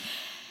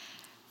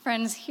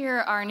Friends, hear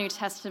our New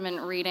Testament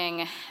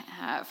reading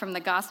from the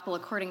Gospel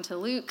according to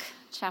Luke,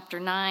 chapter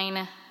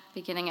 9,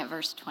 beginning at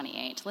verse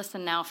 28.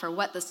 Listen now for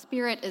what the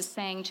Spirit is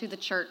saying to the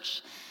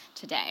church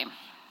today.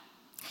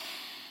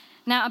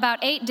 Now, about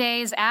 8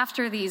 days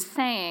after these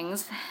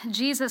sayings,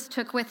 Jesus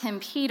took with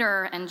him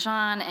Peter and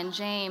John and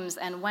James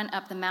and went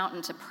up the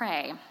mountain to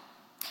pray.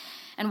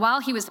 And while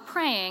he was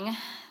praying,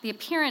 the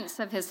appearance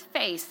of his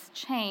face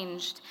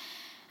changed,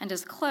 and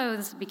his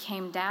clothes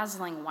became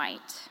dazzling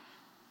white.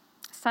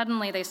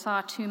 Suddenly they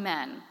saw two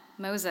men,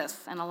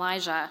 Moses and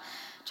Elijah,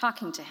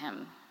 talking to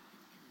him.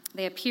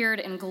 They appeared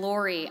in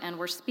glory and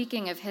were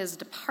speaking of his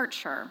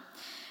departure,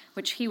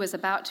 which he was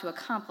about to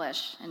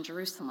accomplish in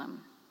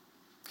Jerusalem.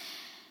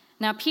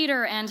 Now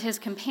Peter and his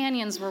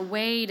companions were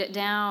weighed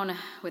down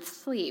with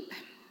sleep,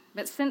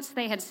 but since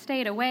they had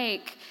stayed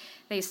awake,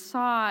 they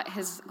saw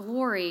his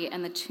glory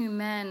and the two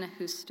men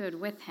who stood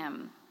with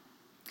him.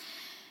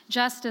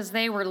 Just as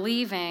they were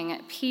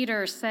leaving,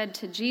 Peter said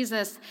to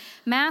Jesus,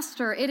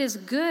 "Master, it is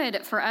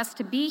good for us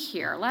to be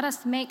here. Let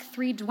us make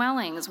 3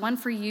 dwellings, one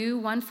for you,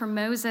 one for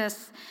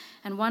Moses,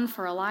 and one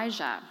for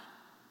Elijah,"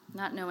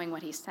 not knowing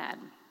what he said.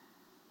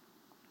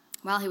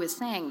 While he was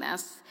saying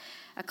this,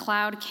 a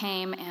cloud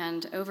came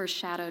and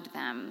overshadowed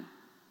them,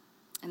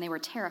 and they were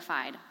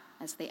terrified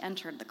as they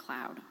entered the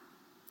cloud.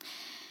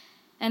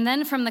 And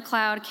then from the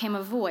cloud came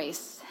a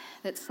voice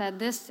that said,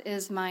 "This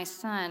is my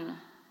son,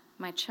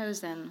 my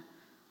chosen.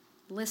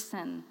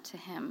 Listen to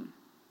him."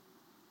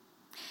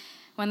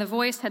 When the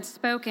voice had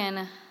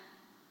spoken,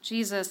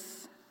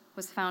 Jesus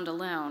was found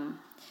alone,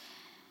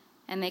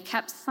 and they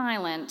kept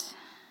silent,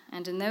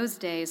 and in those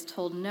days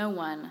told no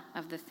one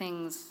of the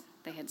things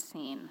they had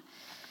seen.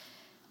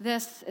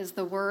 This is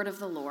the word of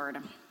the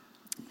Lord.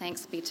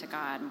 Thanks be to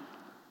God.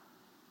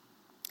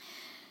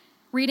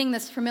 Reading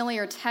this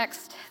familiar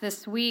text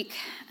this week,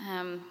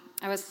 I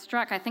was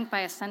struck, I think,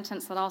 by a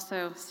sentence that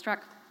also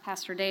struck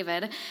Pastor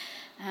David.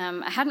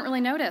 I hadn't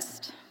really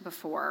noticed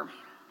before.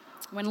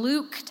 When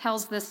Luke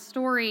tells this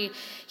story,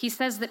 he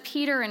says that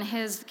Peter and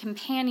his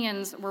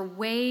companions were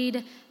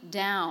weighed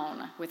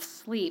down with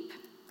sleep,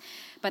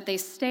 but they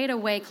stayed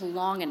awake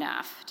long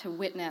enough to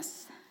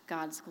witness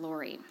God's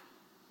glory.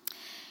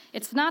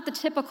 It's not the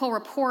typical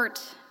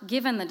report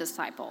given the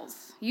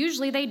disciples.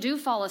 Usually they do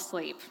fall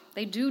asleep.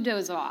 They do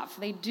doze off.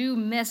 They do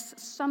miss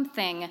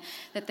something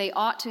that they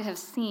ought to have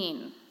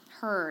seen,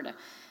 heard,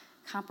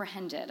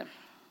 comprehended.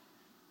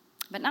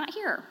 But not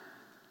here,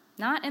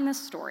 not in this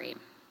story.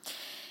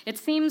 It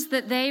seems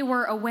that they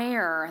were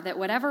aware that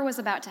whatever was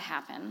about to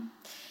happen,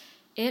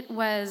 it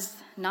was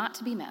not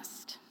to be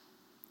missed,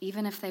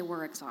 even if they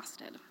were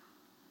exhausted.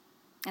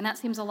 And that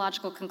seems a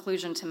logical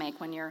conclusion to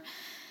make when you're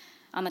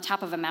on the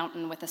top of a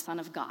mountain with the Son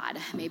of God.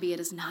 Maybe it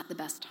is not the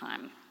best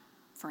time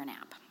for a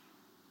nap.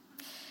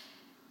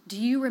 Do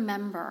you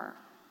remember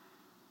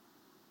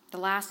the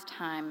last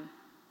time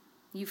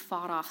you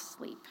fought off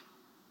sleep?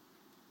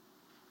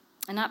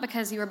 And not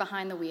because you were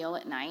behind the wheel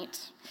at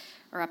night,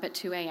 or up at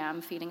 2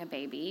 a.m. feeding a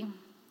baby,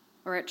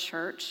 or at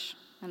church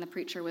when the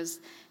preacher was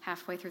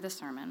halfway through the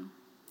sermon,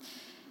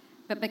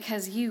 but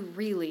because you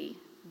really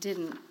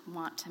didn't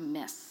want to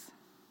miss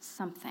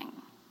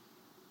something.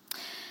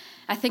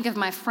 I think of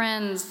my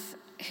friends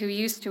who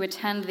used to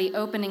attend the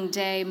opening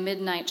day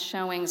midnight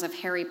showings of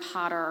Harry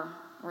Potter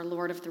or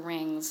Lord of the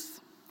Rings.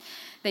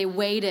 They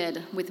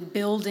waited with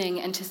building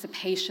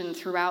anticipation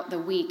throughout the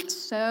week,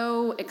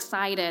 so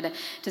excited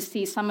to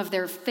see some of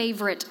their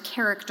favorite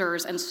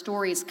characters and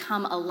stories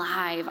come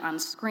alive on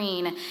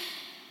screen.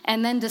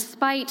 And then,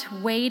 despite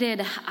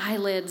weighted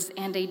eyelids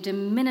and a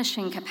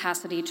diminishing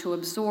capacity to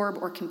absorb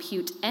or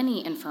compute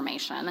any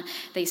information,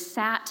 they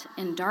sat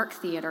in dark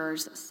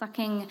theaters,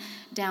 sucking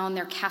down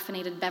their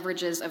caffeinated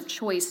beverages of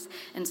choice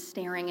and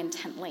staring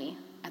intently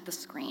at the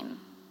screen.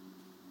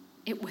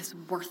 It was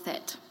worth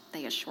it,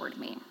 they assured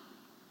me.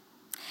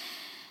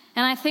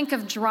 And I think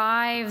of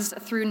drives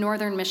through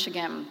northern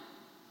Michigan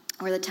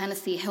or the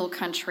Tennessee Hill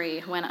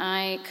Country when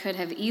I could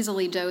have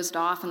easily dozed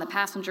off in the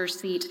passenger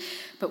seat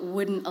but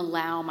wouldn't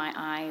allow my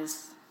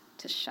eyes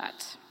to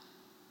shut.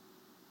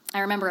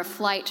 I remember a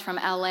flight from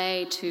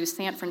LA to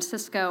San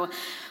Francisco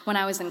when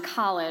I was in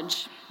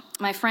college.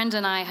 My friend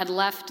and I had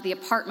left the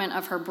apartment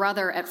of her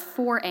brother at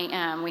 4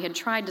 a.m. We had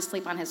tried to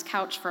sleep on his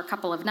couch for a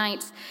couple of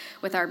nights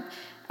with our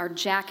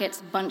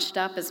jackets bunched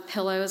up as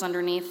pillows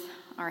underneath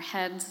our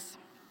heads.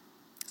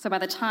 So by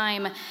the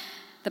time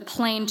the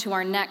plane to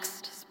our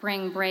next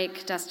spring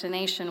break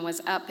destination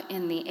was up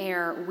in the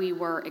air, we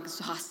were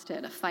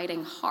exhausted,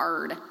 fighting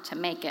hard to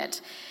make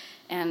it,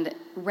 and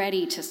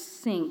ready to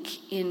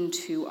sink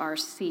into our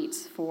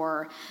seats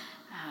for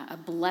a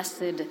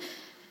blessed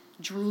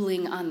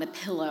drooling on the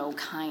pillow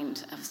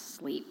kind of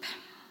sleep.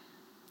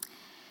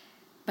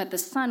 But the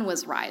sun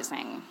was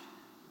rising,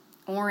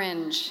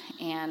 orange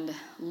and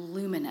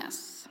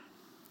luminous,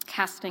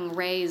 casting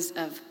rays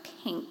of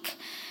pink.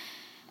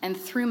 And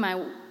through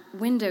my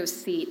window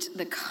seat,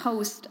 the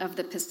coast of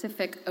the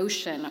Pacific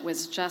Ocean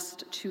was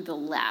just to the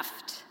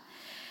left.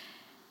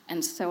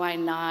 And so I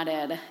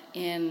nodded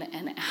in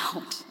and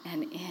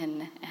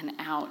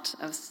out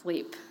of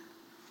sleep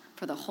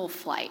for the whole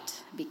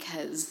flight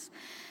because,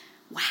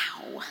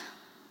 wow,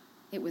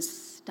 it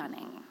was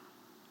stunning.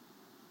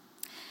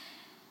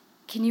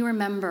 Can you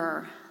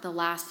remember the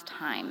last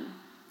time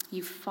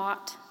you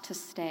fought to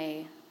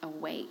stay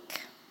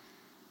awake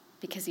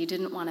because you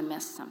didn't want to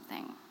miss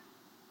something?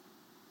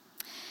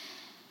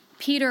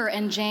 Peter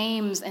and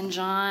James and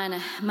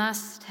John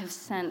must have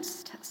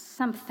sensed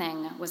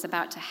something was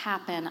about to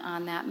happen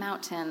on that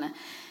mountain,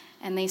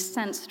 and they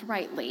sensed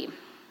rightly.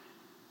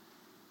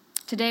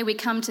 Today we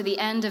come to the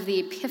end of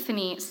the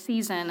Epiphany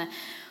season,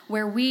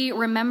 where we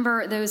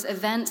remember those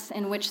events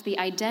in which the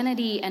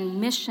identity and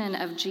mission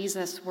of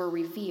Jesus were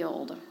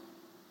revealed.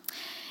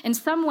 In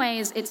some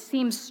ways, it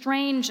seems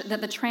strange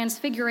that the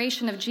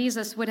transfiguration of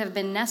Jesus would have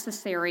been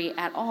necessary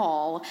at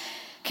all,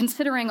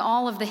 considering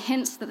all of the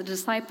hints that the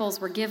disciples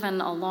were given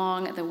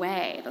along the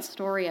way, the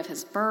story of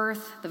his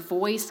birth, the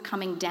voice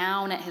coming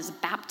down at his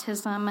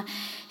baptism,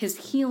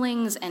 his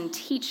healings and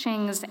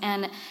teachings,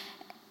 and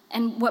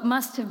what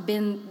must have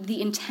been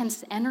the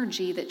intense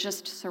energy that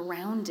just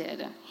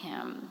surrounded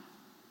him.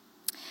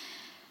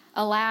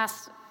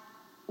 Alas,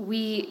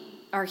 we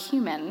are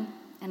human,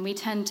 and we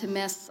tend to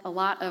miss a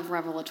lot of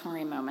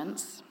revelatory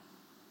moments.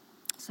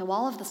 So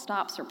all of the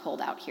stops are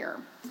pulled out here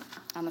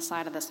on the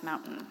side of this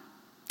mountain.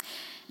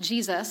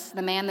 Jesus,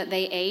 the man that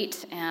they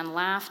ate and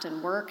laughed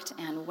and worked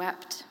and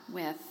wept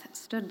with,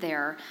 stood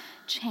there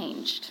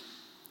changed,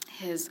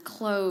 his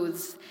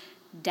clothes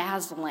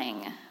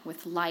dazzling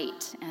with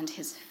light and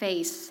his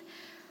face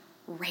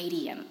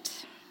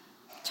radiant,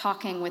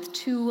 talking with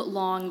two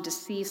long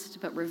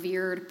deceased but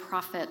revered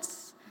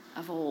prophets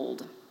of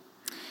old.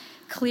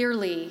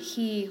 Clearly,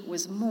 he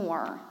was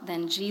more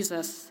than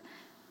Jesus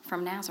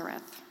from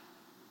Nazareth.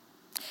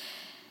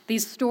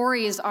 These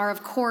stories are,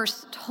 of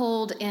course,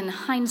 told in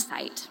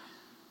hindsight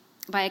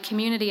by a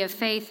community of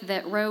faith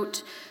that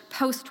wrote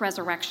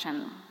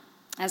post-resurrection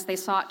as they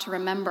sought to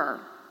remember,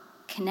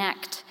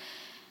 connect,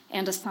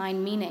 and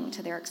assign meaning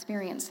to their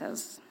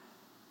experiences.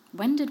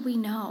 When did we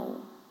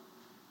know?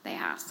 They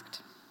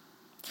asked.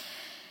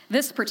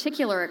 This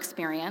particular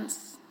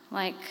experience,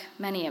 like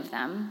many of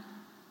them,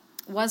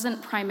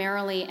 wasn't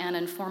primarily an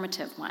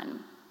informative one,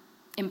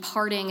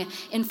 imparting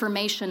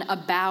information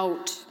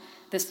about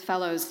this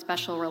fellow's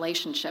special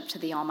relationship to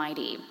the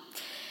Almighty.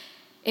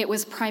 It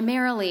was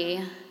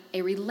primarily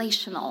a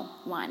relational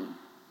one.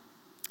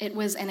 It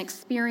was an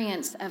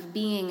experience of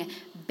being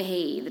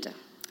bathed,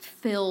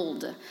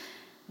 filled,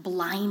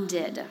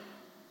 blinded,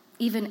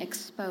 even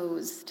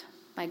exposed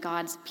by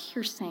God's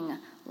piercing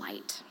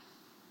light.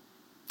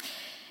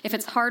 If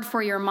it's hard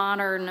for your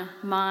modern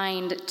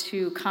mind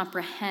to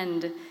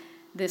comprehend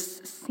this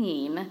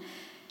scene,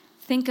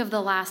 think of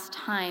the last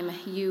time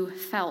you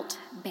felt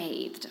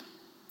bathed,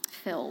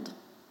 filled,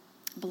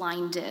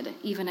 blinded,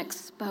 even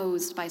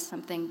exposed by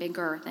something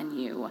bigger than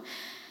you,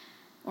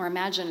 or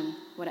imagine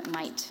what it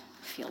might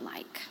feel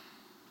like.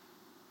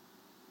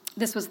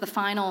 This was the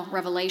final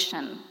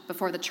revelation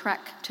before the trek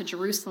to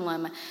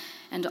Jerusalem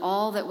and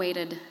all that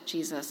waited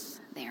Jesus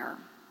there.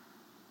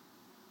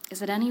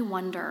 Is it any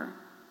wonder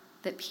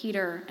that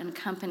Peter and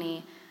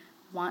company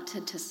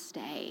wanted to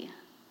stay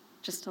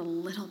just a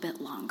little bit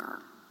longer?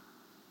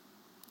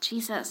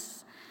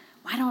 Jesus,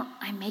 why don't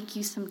I make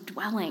you some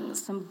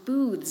dwellings, some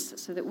booths,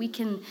 so that we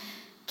can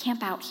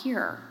camp out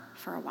here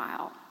for a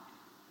while?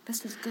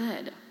 This is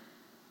good.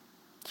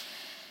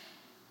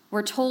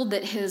 We're told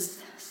that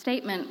his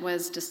statement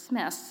was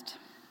dismissed,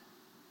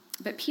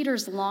 but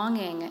Peter's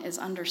longing is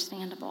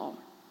understandable.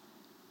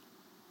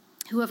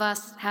 Who of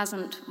us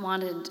hasn't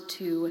wanted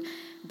to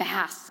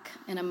bask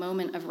in a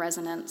moment of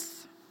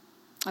resonance,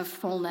 of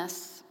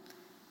fullness,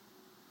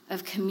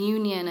 of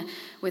communion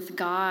with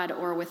God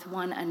or with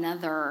one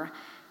another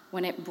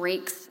when it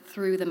breaks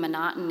through the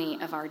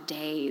monotony of our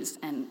days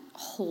and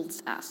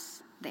holds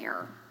us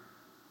there?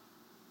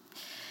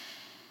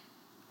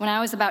 When I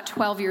was about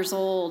 12 years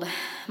old,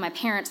 my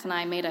parents and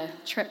I made a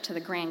trip to the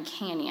Grand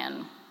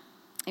Canyon.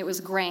 It was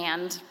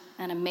grand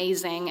and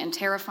amazing and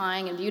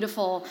terrifying and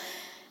beautiful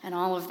and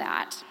all of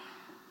that.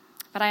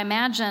 But I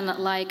imagine,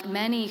 like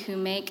many who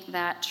make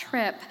that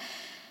trip,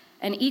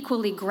 an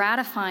equally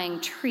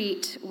gratifying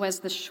treat was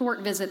the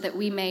short visit that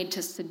we made to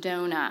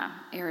Sedona,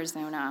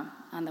 Arizona,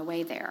 on the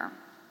way there.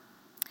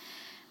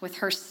 With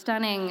her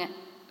stunning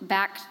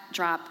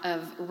backdrop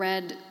of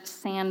red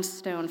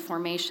sandstone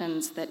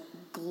formations that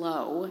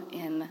glow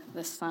in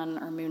the sun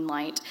or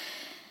moonlight,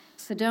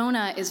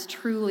 Sedona is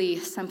truly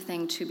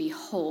something to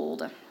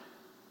behold.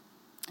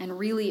 And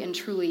really and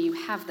truly, you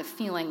have the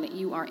feeling that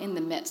you are in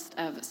the midst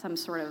of some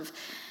sort of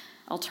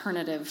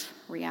alternative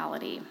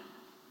reality.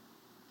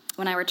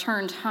 When I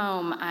returned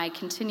home, I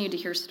continued to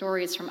hear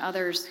stories from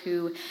others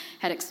who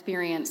had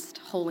experienced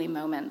holy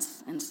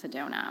moments in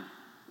Sedona.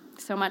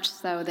 So much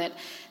so that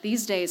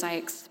these days I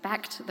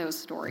expect those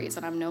stories,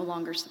 and I'm no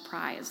longer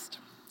surprised.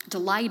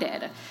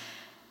 Delighted,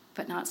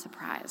 but not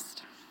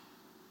surprised.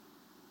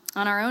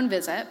 On our own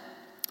visit,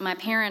 my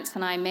parents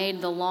and I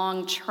made the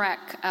long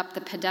trek up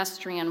the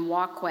pedestrian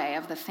walkway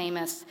of the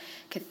famous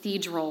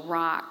Cathedral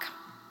Rock.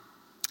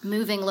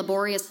 moving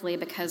laboriously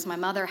because my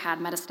mother had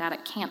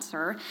metastatic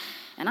cancer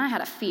and I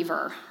had a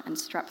fever and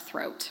strep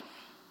throat.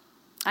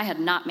 I had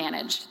not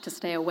managed to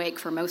stay awake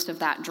for most of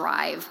that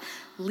drive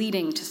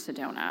leading to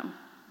Sedona,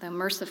 though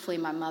mercifully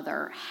my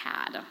mother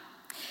had.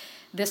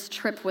 This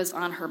trip was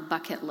on her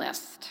bucket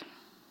list,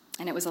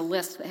 and it was a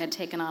list that had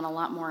taken on a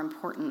lot more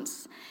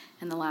importance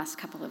in the last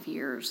couple of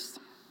years.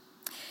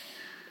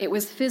 It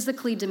was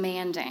physically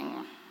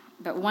demanding,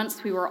 but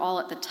once we were all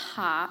at the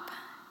top,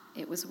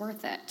 it was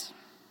worth it.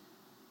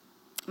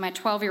 My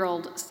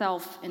 12-year-old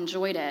self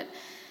enjoyed it,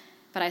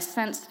 but I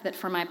sensed that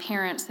for my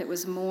parents it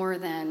was more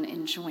than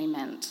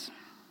enjoyment.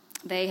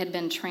 They had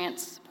been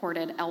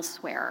transported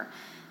elsewhere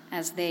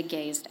as they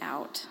gazed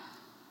out.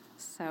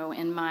 So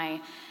in my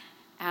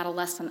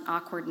adolescent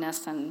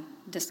awkwardness and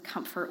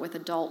discomfort with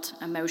adult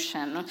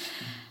emotion,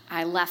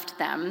 I left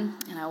them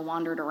and I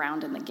wandered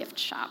around in the gift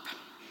shop.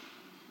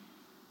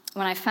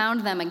 When I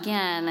found them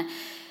again,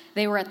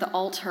 they were at the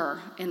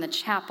altar in the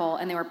chapel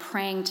and they were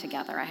praying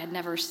together. I had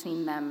never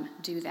seen them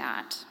do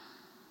that.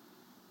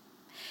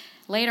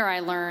 Later, I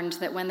learned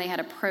that when they had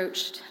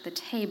approached the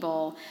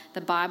table,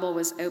 the Bible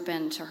was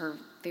open to her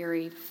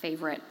very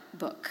favorite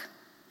book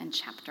and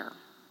chapter.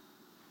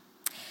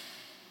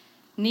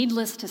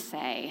 Needless to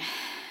say,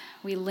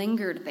 we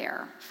lingered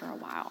there for a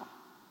while,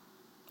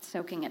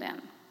 soaking it in.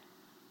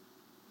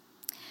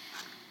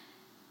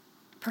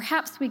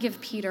 Perhaps we give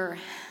Peter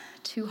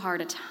too hard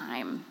a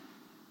time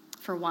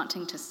for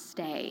wanting to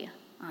stay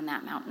on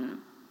that mountain.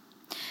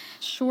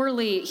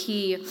 Surely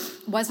he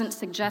wasn't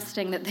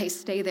suggesting that they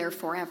stay there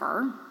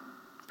forever.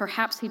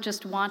 Perhaps he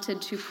just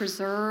wanted to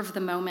preserve the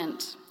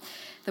moment,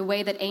 the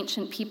way that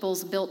ancient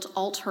peoples built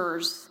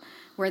altars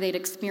where they'd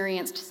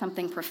experienced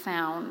something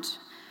profound,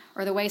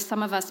 or the way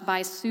some of us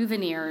buy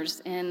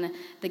souvenirs in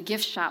the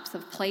gift shops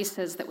of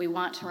places that we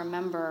want to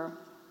remember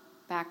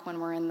back when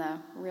we're in the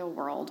real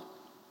world.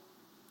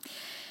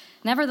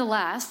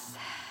 Nevertheless,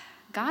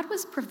 God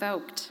was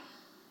provoked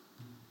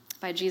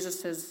by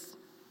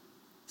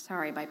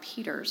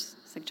Peter's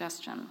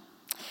suggestion.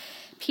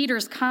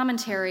 Peter's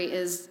commentary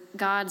is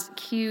God's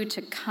cue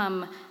to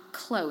come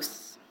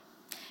close,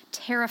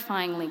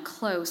 terrifyingly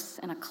close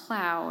in a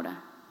cloud.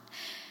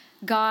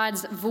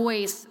 God's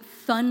voice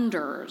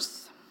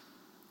thunders,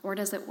 or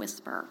does it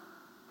whisper?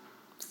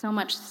 So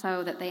much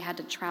so that they had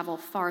to travel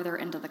farther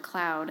into the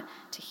cloud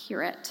to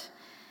hear it.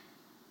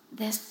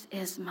 This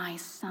is my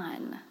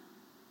son,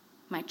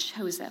 my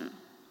chosen.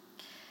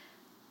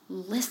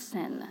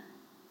 Listen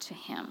to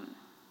him.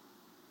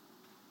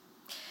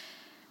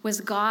 Was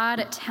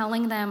God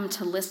telling them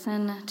to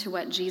listen to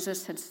what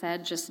Jesus had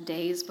said just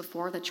days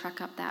before the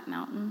trek up that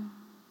mountain?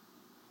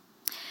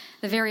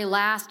 The very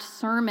last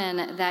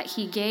sermon that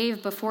he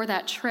gave before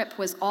that trip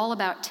was all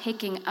about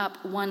taking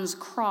up one's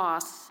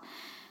cross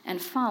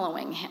and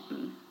following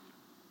him.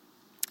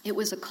 It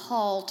was a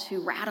call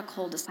to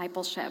radical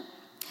discipleship,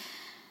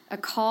 a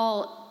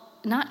call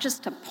not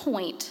just to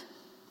point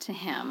to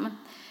him,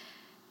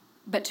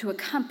 but to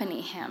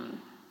accompany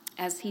him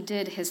as he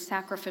did his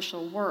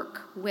sacrificial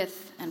work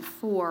with and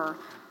for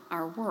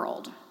our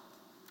world.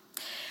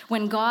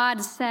 When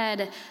God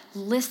said,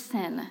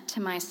 "Listen to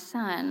my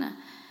son,"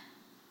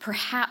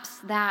 perhaps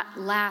that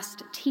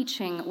last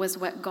teaching was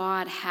what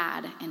God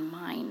had in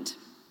mind.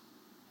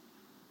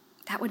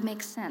 That would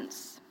make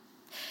sense.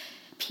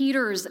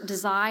 Peter's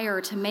desire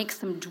to make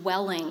some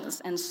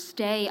dwellings and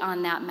stay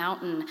on that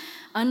mountain,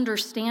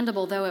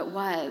 understandable though it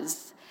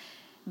was,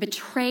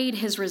 betrayed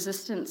his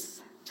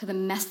resistance to the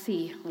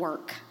messy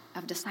work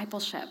of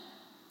discipleship.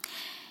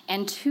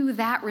 And to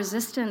that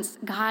resistance,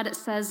 God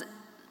says,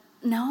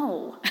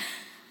 no,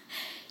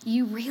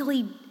 you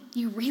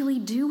really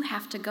do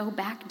have to go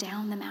back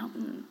down the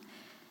mountain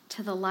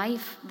to the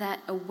life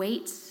that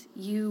awaits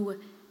you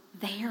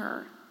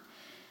there.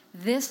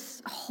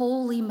 This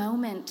holy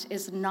moment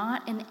is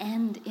not an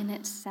end in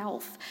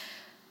itself.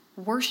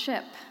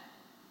 Worship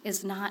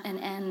is not an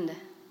end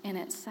in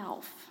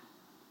itself.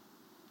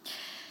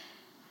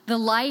 The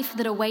life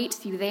that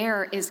awaits you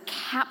there is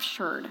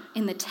captured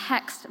in the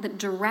text that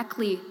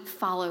directly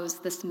follows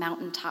this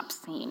mountaintop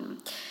scene,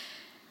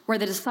 where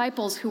the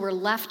disciples who were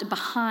left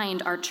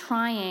behind are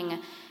trying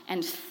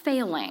and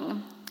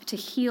failing to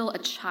heal a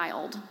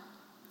child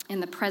in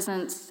the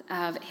presence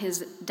of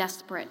his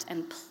desperate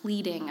and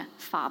pleading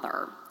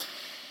father.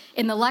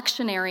 In the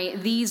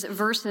lectionary, these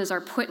verses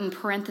are put in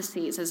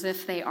parentheses as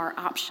if they are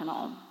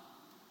optional.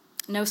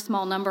 No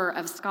small number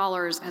of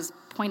scholars has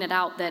pointed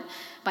out that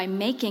by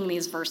making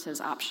these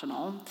verses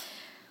optional,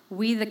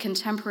 we, the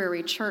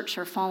contemporary church,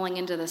 are falling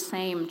into the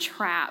same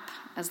trap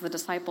as the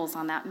disciples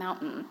on that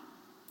mountain,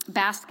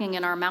 basking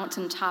in our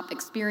mountaintop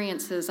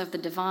experiences of the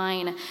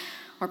divine,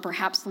 or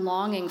perhaps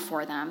longing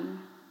for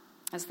them,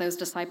 as those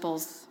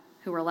disciples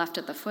who were left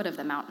at the foot of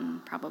the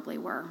mountain probably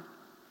were.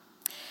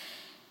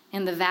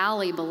 In the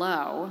valley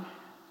below,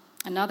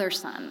 another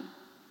son,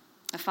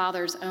 a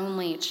father's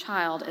only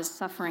child, is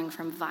suffering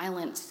from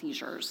violent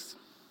seizures.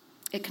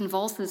 It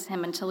convulses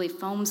him until he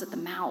foams at the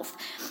mouth.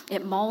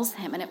 It mauls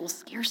him, and it will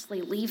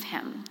scarcely leave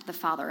him, the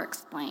father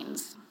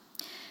explains.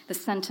 the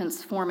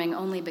sentence forming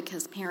only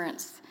because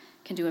parents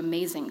can do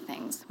amazing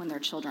things when their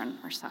children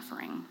are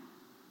suffering.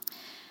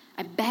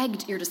 I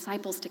begged your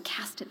disciples to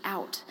cast it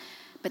out,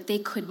 but they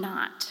could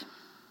not,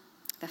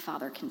 the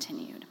Father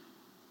continued.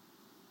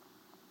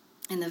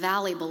 In the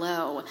valley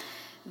below,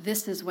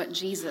 this is what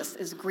Jesus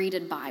is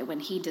greeted by when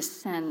he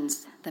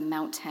descends the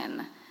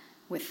mountain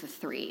with the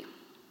three.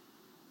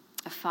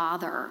 A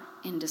father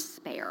in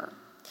despair,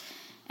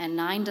 and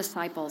 9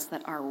 disciples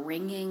that are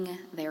wringing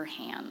their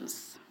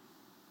hands.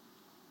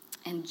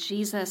 And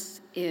Jesus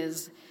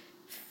is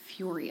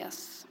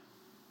furious.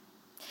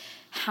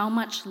 How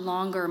much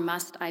longer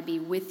must I be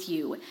with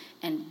you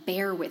and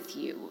bear with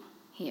you?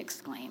 He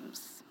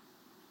exclaims.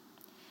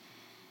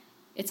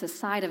 It's a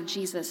side of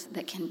Jesus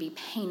that can be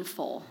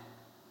painful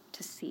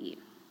to see.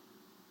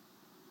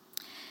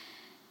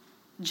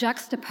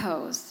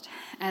 Juxtaposed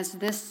as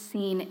this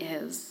scene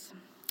is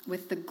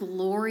with the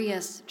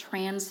glorious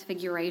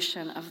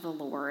transfiguration of the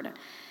Lord,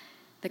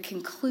 the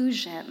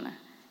conclusion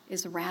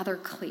is rather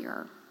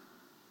clear.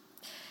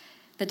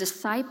 The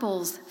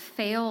disciples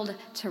failed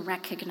to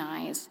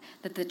recognize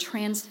that the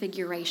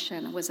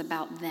transfiguration was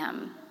about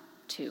them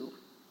too.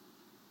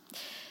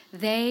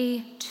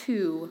 They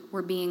too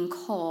were being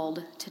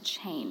called to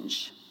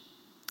change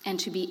and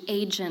to be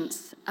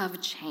agents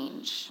of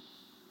change.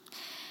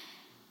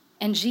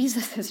 And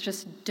Jesus is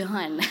just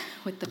done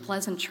with the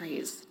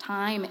pleasantries.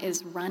 Time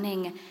is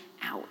running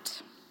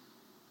out.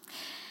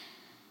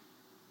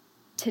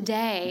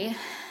 Today,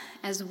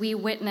 as we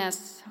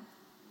witness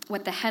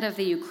what the head of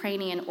the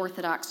Ukrainian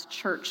Orthodox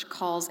Church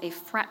calls a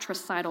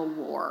fratricidal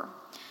war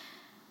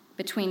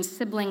between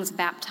siblings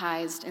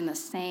baptized in the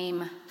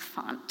same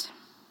font,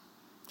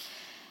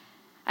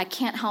 I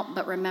can't help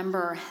but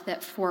remember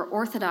that for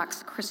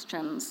Orthodox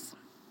Christians,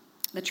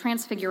 the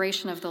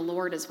Transfiguration of the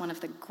Lord is one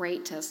of the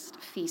greatest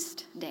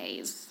feast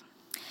days,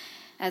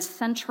 as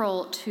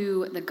central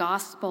to the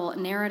gospel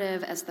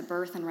narrative as the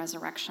birth and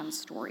resurrection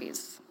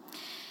stories.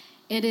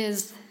 It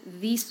is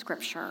the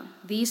scripture,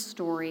 the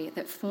story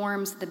that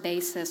forms the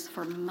basis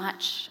for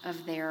much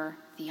of their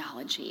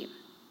theology.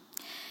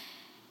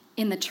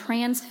 In the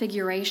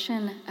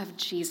transfiguration of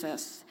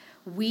Jesus,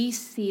 we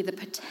see the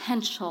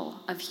potential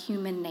of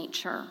human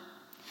nature,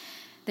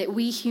 that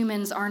we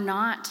humans are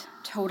not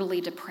totally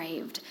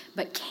depraved,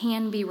 but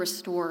can be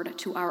restored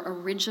to our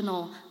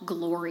original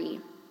glory,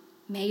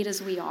 made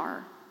as we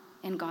are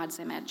in God's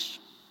image.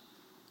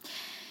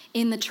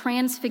 In the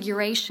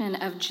transfiguration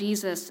of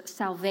Jesus,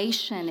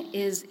 salvation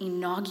is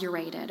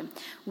inaugurated.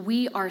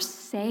 We are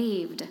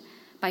saved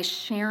by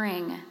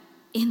sharing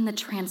in the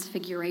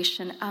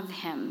transfiguration of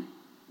him,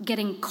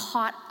 getting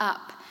caught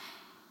up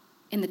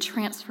in the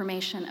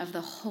transformation of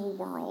the whole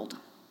world.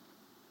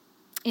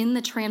 In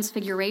the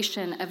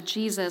transfiguration of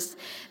Jesus,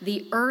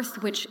 the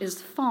earth, which is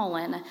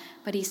fallen,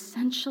 but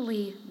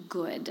essentially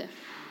good,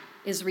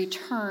 is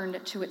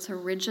returned to its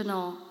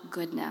original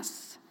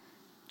goodness,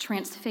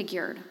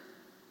 transfigured,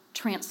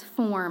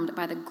 transformed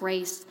by the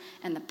grace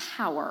and the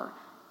power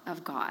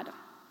of God.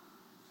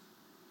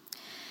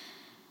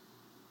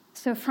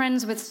 So,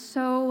 friends, with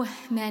so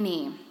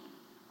many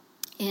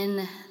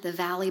in the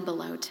valley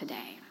below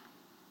today,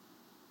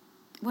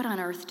 what on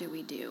earth do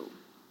we do?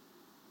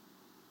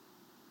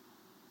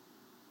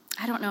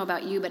 I don't know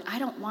about you, but I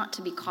don't want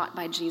to be caught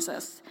by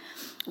Jesus,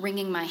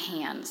 wringing my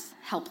hands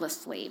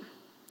helplessly,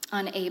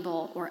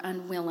 unable or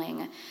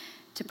unwilling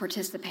to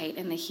participate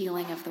in the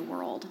healing of the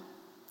world,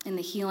 in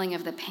the healing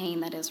of the pain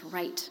that is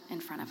right in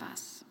front of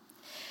us.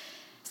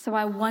 So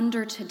I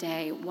wonder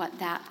today what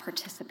that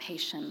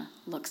participation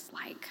looks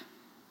like.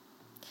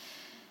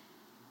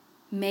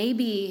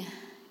 Maybe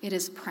it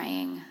is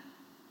praying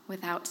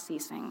without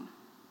ceasing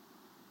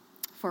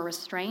for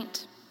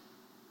restraint,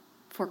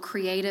 for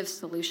creative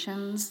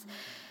solutions,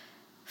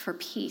 for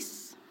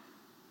peace,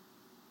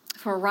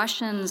 for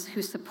Russians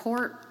who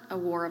support a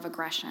war of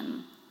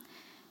aggression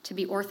to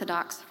be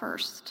Orthodox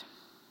first,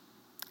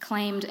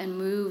 claimed and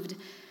moved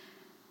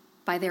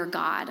by their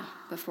God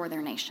before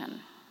their nation,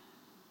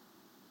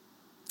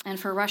 and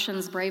for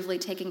Russians bravely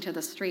taking to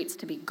the streets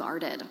to be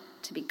guarded,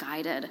 to be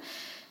guided,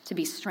 to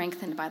be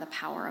strengthened by the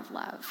power of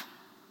love.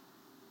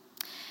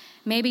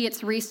 Maybe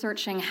it's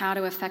researching how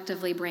to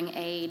effectively bring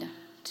aid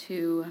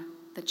to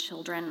the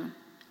children,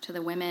 to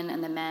the women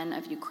and the men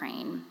of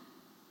Ukraine,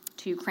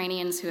 to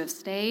Ukrainians who have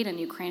stayed and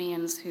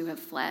Ukrainians who have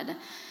fled.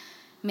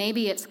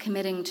 Maybe it's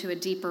committing to a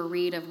deeper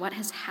read of what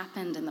has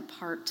happened in that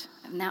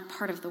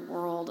part of the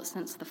world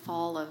since the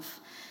fall of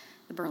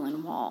the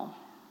Berlin Wall.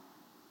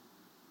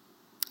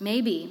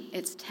 Maybe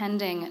it's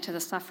tending to the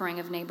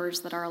suffering of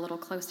neighbors that are a little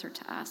closer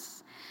to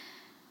us,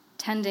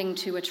 tending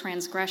to a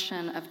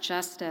transgression of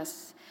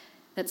justice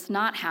that's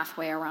not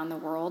halfway around the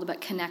world,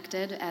 but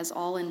connected, as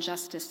all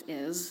injustice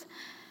is,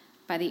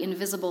 by the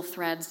invisible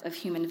threads of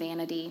human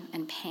vanity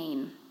and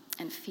pain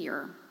and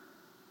fear.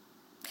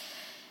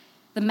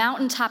 The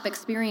mountaintop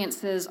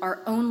experiences are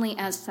only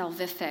as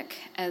salvific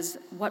as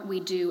what we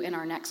do in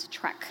our next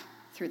trek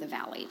through the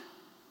valley.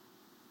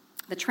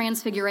 The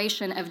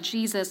transfiguration of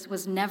Jesus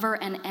was never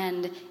an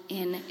end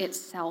in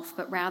itself,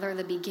 but rather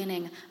the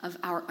beginning of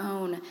our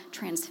own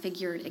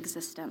transfigured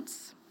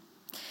existence.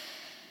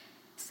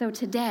 So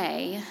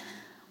today,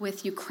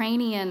 with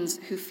Ukrainians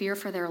who fear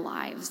for their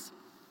lives,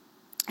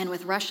 and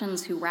with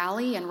Russians who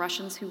rally and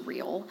Russians who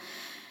reel,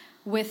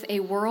 with a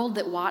world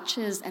that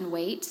watches and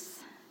waits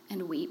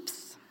and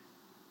weeps,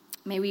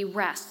 may we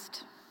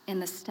rest in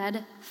the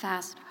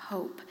steadfast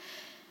hope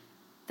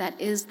that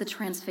is the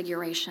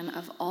transfiguration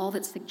of all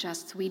that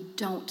suggests we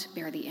don't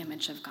bear the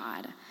image of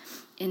God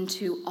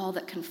into all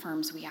that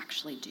confirms we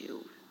actually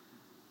do.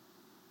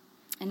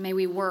 And may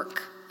we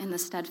work in the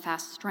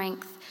steadfast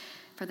strength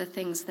for the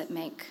things that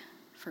make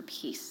for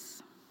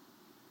peace.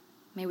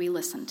 May we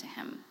listen to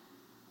him.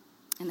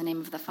 In the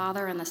name of the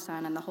Father, and the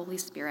Son, and the Holy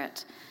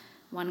Spirit,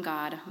 one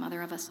God,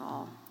 Mother of us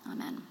all.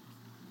 Amen.